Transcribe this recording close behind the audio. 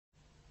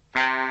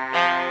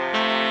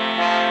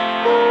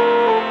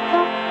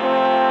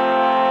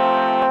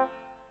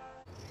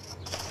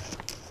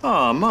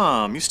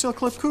Mom, you still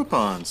clip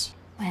coupons.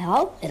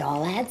 Well, it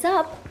all adds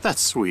up.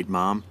 That's sweet,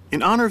 Mom.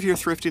 In honor of your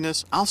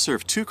thriftiness, I'll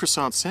serve 2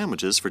 croissant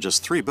sandwiches for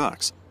just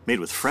 $3, made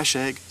with fresh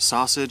egg,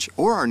 sausage,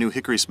 or our new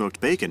hickory smoked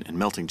bacon and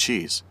melting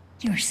cheese.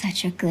 You're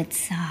such a good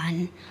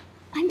son.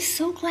 I'm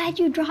so glad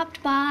you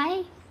dropped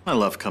by. I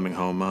love coming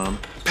home, Mom.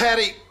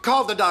 Patty,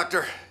 call the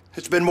doctor.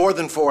 It's been more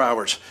than 4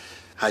 hours.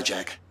 Hi,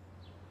 Jack.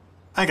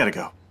 I gotta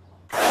go.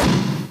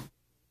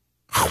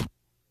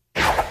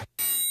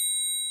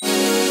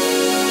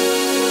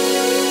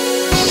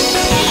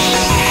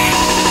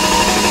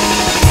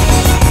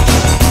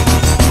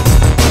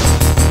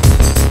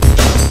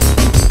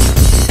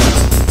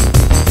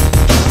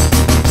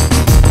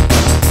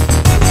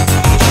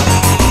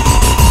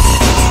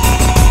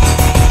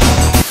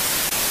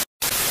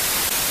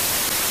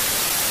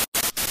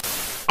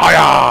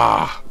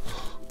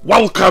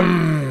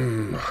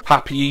 Welcome!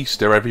 Happy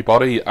Easter,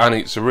 everybody, and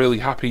it's a really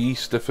happy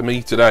Easter for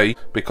me today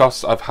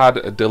because I've had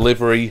a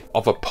delivery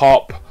of a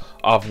pop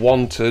I've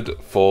wanted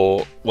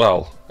for,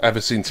 well, ever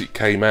since it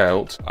came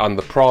out, and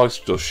the price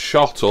just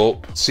shot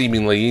up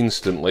seemingly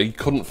instantly.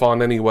 Couldn't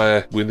find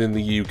anywhere within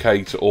the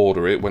UK to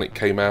order it when it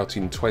came out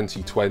in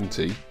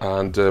 2020,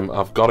 and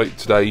I've got it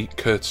today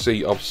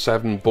courtesy of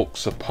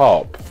 $7 a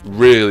pop.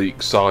 Really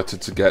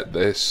excited to get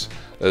this,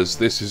 as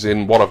this is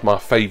in one of my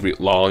favourite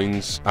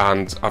lines,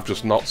 and I've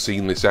just not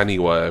seen this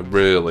anywhere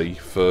really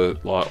for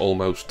like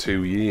almost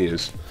 2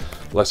 years.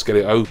 Let's get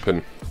it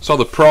open. So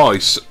the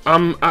price,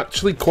 I'm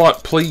actually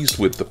quite pleased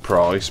with the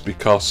price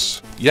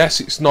because yes,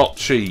 it's not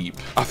cheap.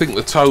 I think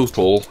the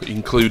total,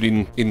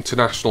 including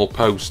international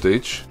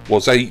postage,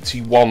 was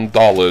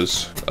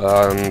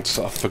 $81,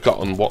 and I've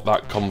forgotten what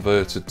that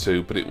converted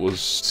to, but it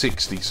was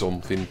 60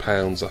 something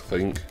pounds, I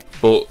think.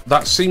 But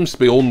that seems to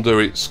be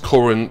under its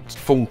current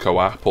Funko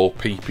app or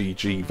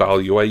PPG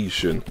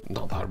valuation.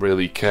 Not that I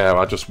really care,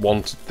 I just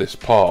wanted this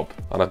pop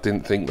and I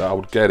didn't think that I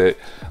would get it.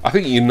 I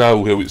think you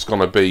know who it's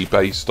going to be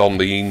based on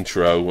the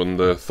intro and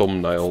the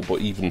thumbnail,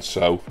 but even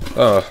so.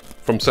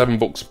 From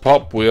 $7 a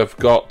pop, we have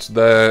got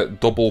their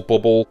double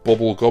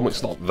bubble gum.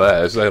 It's not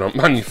theirs, they don't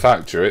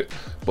manufacture it,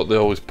 but they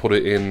always put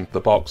it in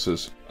the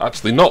boxes.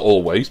 Actually, not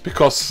always,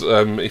 because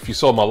if you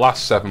saw my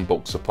last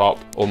 $7 a pop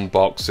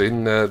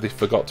unboxing, they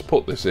forgot to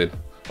put this in.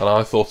 And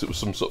I thought it was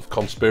some sort of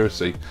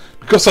conspiracy,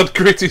 because I'd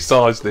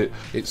criticised it.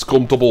 It's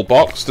come double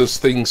boxed, as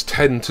things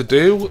tend to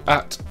do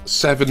at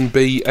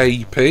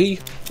 7BAP,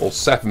 or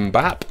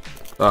 7BAP.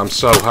 I'm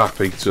so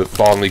happy to have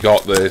finally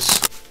got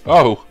this.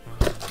 Oh!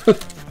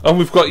 And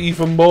we've got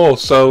even more,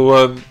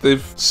 so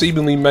they've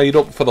seemingly made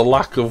up for the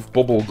lack of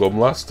bubblegum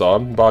last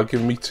time by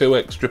giving me 2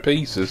 extra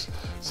pieces.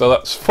 So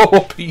that's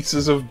 4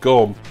 pieces of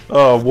gum.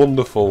 Oh,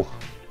 wonderful.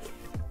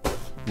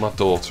 My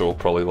daughter will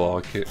probably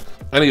like it.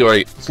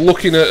 Anyway,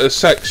 looking at a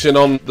section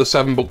on the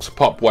 $7 a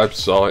pop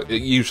website,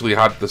 it usually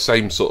had the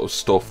same sort of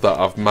stuff that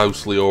I've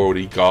mostly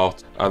already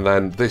got. And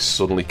then this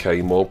suddenly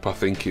came up. I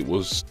think it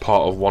was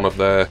part of one of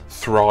their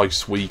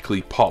thrice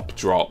weekly pop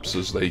drops,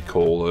 as they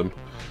call them.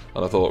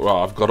 And I thought,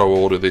 right, I've got to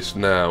order this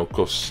now,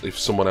 because if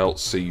someone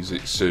else sees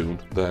it soon,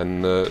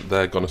 then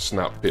they're going to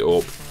snap it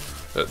up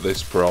at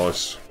this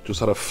price. Just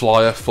had a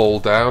flyer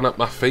fall down at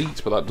my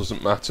feet, but that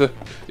doesn't matter.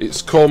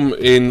 It's come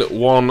in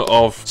one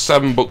of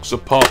 $7 a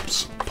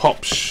pop's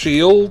pop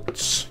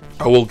shields.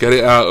 I will get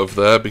it out of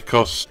there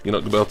because you're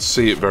not going to be able to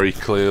see it very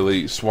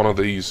clearly. It's one of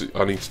these,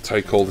 I need to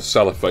take all the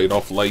cellophane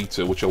off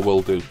later, which I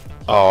will do.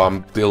 Oh,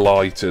 I'm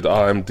delighted.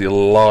 I am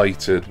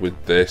delighted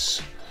with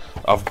this.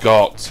 I've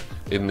got,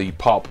 in the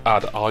Pop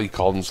Ad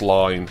Icons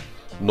line,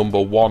 number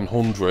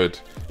 100.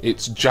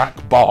 It's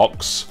Jack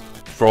Box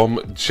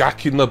from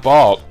Jack in the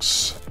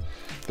Box.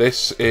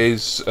 This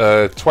is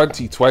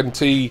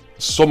 2020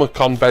 Summer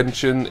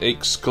Convention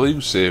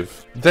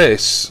exclusive.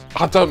 This,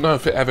 I don't know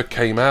if it ever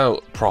came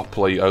out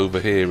properly over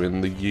here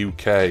in the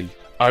UK.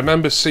 I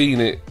remember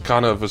seeing it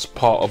kind of as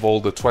part of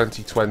all the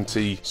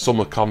 2020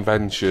 Summer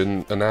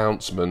Convention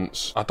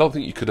announcements. I don't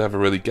think you could ever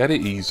really get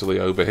it easily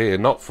over here.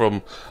 Not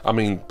from, I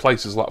mean,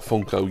 places like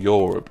Funko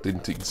Europe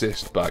didn't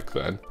exist back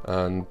then.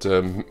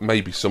 And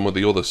maybe some of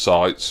the other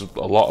sites, a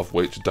lot of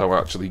which don't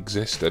actually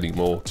exist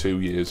anymore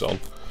 2 years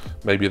on.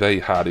 Maybe they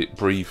had it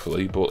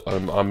briefly, but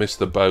I missed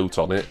the boat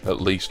on it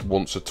at least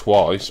once or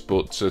twice.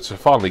 But to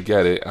finally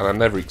get it, and I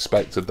never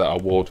expected that I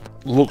would.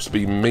 Looks to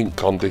be mint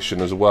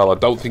condition as well. I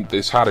don't think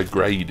this had a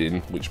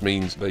grading, which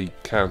means they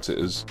count it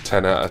as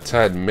 10 out of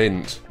 10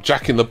 mint.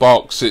 Jack in the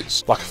Box,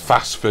 it's like a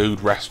fast food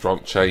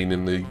restaurant chain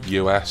in the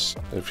US.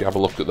 If you have a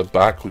look at the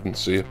back, we can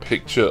see a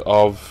picture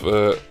of,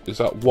 is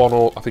that one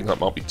or, I think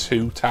that might be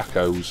 2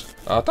 tacos.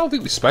 I don't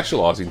think they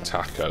specialise in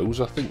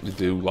tacos. I think they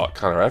do like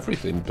kind of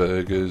everything.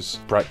 Burgers,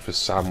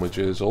 breakfast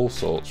sandwiches, all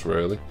sorts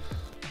really.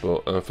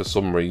 but for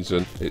some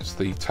reason it's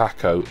the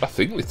taco. I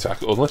think the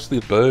taco, unless the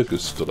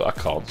burger's stood, I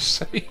can't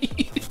see.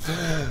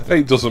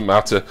 It doesn't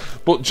matter.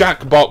 But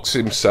Jack Box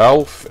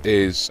himself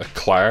is a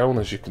clown,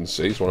 as you can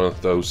see. He's one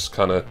of those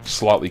kind of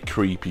slightly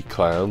creepy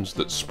clowns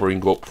that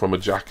spring up from a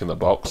Jack in the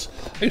Box.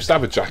 I used to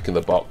have a Jack in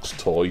the Box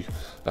toy,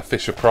 a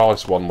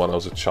Fisher-Price one when I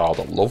was a child.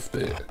 I loved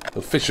it.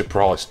 The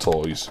Fisher-Price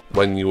toys,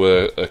 when you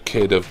were a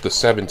kid of the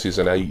 70s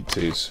and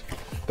 80s,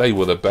 they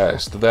were the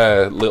best.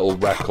 Their little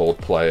record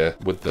player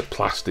with the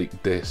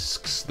plastic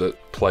discs that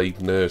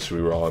played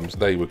nursery rhymes,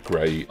 they were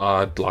great. I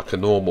had like a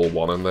normal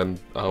one, and then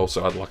I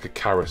also had like a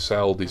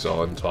carousel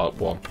design type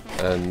one.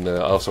 And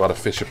I also had a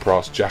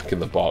Fisher-Price Jack in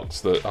the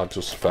Box that I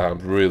just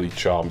found really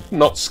charming.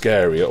 Not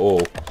scary at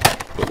all.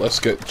 But let's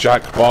get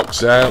Jack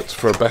Box out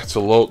for a better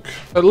look.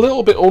 A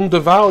little bit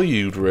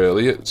undervalued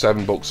really at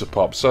 $7 a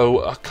pop,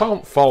 so I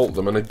can't fault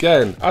them. And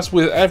again, as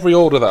with every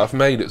order that I've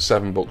made at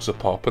 $7 a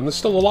pop, and there's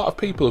still a lot of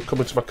people who've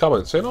come into my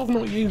comments saying, oh, I've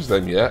not used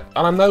them yet.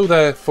 And I know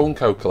they're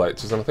Funko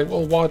collectors, and I think,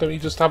 well, why don't you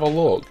just have a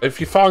look? If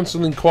you find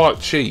something quite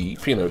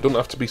cheap, you know, it doesn't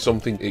have to be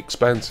something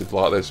expensive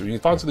like this. If you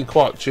find something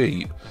quite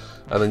cheap,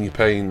 and then you're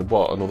paying,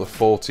 what, another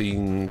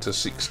 $14 to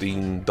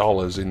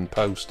 $16 in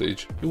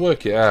postage. You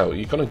work it out,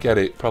 you're going to get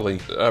it probably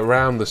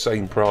around the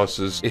same price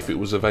as if it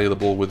was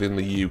available within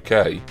the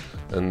UK.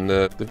 And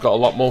they've got a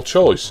lot more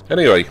choice.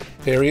 Anyway,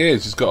 here he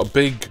is. He's got a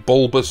big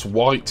bulbous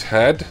white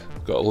head.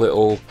 Got a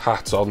little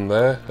hat on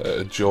there at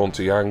a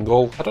jaunty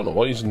angle. I don't know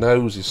what his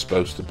nose is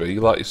supposed to be.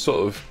 Like, it's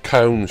sort of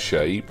cone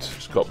shaped.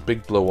 He's got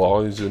big blue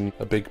eyes and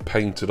a big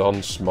painted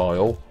on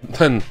smile.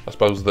 Then I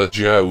suppose the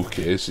joke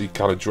is he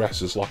kind of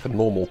dresses like a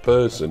normal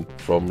person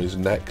from his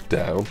neck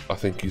down. I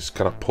think he's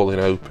kind of pulling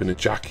open a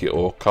jacket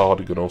or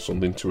cardigan or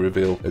something to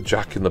reveal a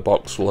Jack in the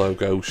Box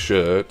logo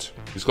shirt.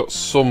 He's got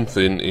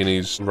something in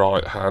his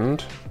right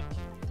hand.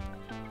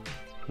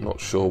 Not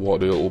sure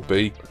what it'll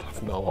be. I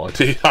have no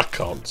idea. I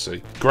can't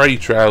see. Grey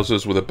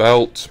trousers with a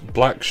belt,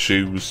 black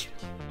shoes.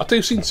 I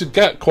do seem to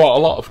get quite a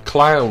lot of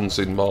clowns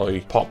in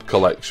my pop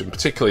collection,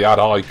 particularly ad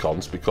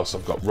icons, because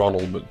I've got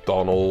Ronald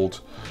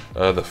McDonald,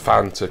 the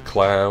Fanta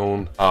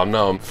clown. I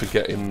know I'm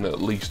forgetting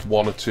at least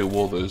one or two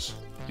others.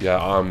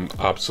 Yeah, I'm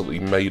absolutely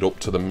made up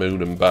to the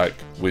moon and back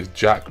with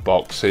Jack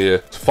Box here.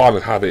 To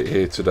finally have it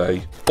here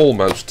today,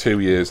 almost 2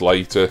 years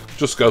later,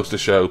 just goes to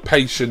show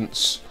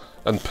patience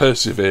and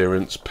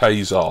perseverance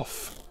pays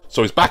off.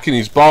 So he's back in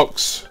his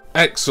box.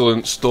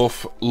 Excellent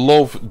stuff.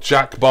 Love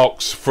Jack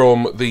Box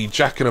from the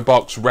Jack in a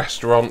Box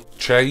restaurant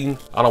chain.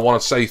 And I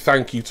want to say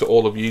thank you to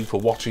all of you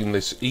for watching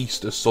this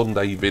Easter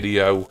Sunday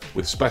video,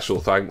 with special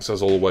thanks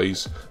as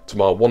always to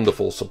my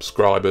wonderful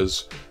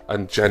subscribers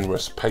and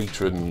generous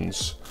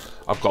patrons.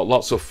 I've got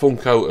lots of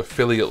Funko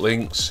affiliate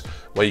links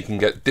where you can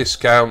get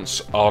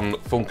discounts on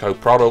Funko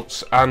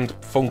products and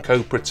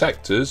Funko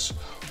protectors,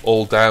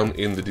 all down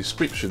in the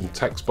description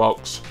text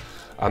box.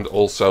 And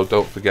also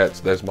don't forget,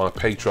 there's my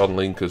Patreon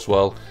link as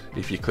well.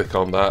 If you click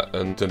on that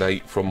and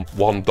donate from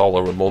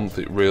 $1 a month,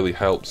 it really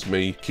helps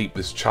me keep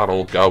this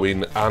channel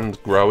going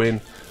and growing.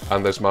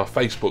 And there's my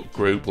Facebook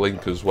group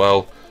link as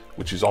well,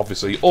 which is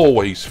obviously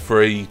always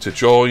free to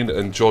join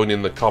and join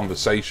in the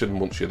conversation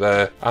once you're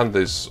there. And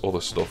there's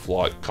other stuff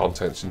like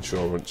contents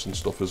insurance and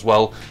stuff as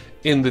well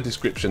in the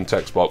description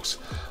text box.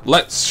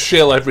 Let's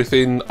shill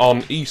everything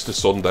on Easter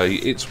Sunday.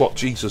 It's what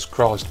Jesus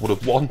Christ would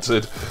have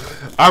wanted.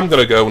 I'm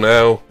gonna go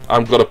now.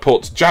 I'm gonna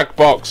put Jack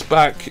Box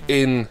back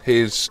in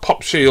his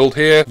pop shield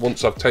here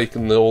once I've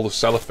taken all the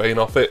cellophane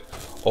off it.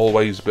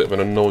 Always a bit of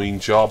an annoying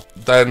job.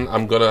 Then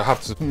I'm gonna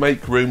have to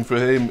make room for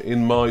him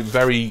in my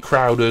very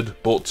crowded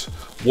but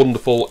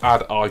wonderful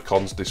ad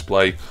icons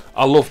display.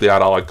 I love the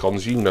ad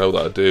icons, you know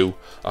that I do.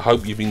 I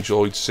hope you've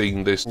enjoyed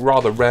seeing this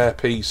rather rare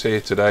piece here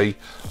today,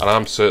 and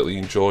I'm certainly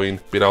enjoying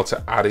being able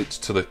to add it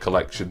to the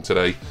collection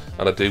today.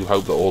 And I do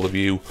hope that all of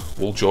you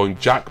will join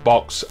Jack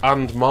Box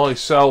and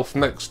myself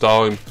next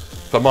time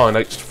for my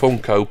next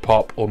Funko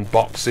Pop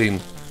unboxing.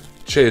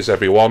 Cheers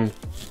everyone.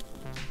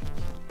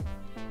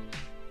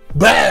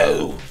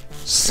 Boo!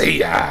 See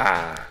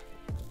ya!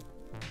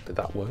 Did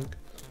that work?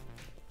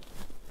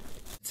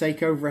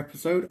 Takeover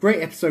episode.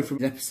 Great episode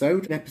from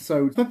episode in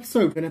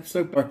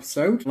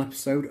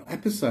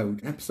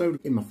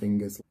my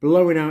fingers.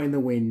 Blowing out in the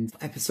wind.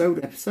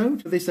 Episode.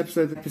 This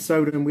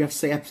episode, and we have to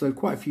say episode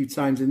quite a few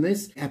times in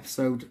this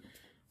episode,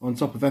 on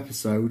top of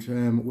episode,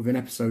 with an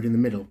episode in the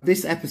middle.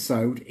 This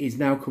episode is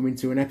now coming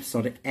to an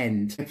episodic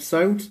end.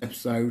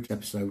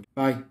 Episode.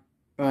 Bye.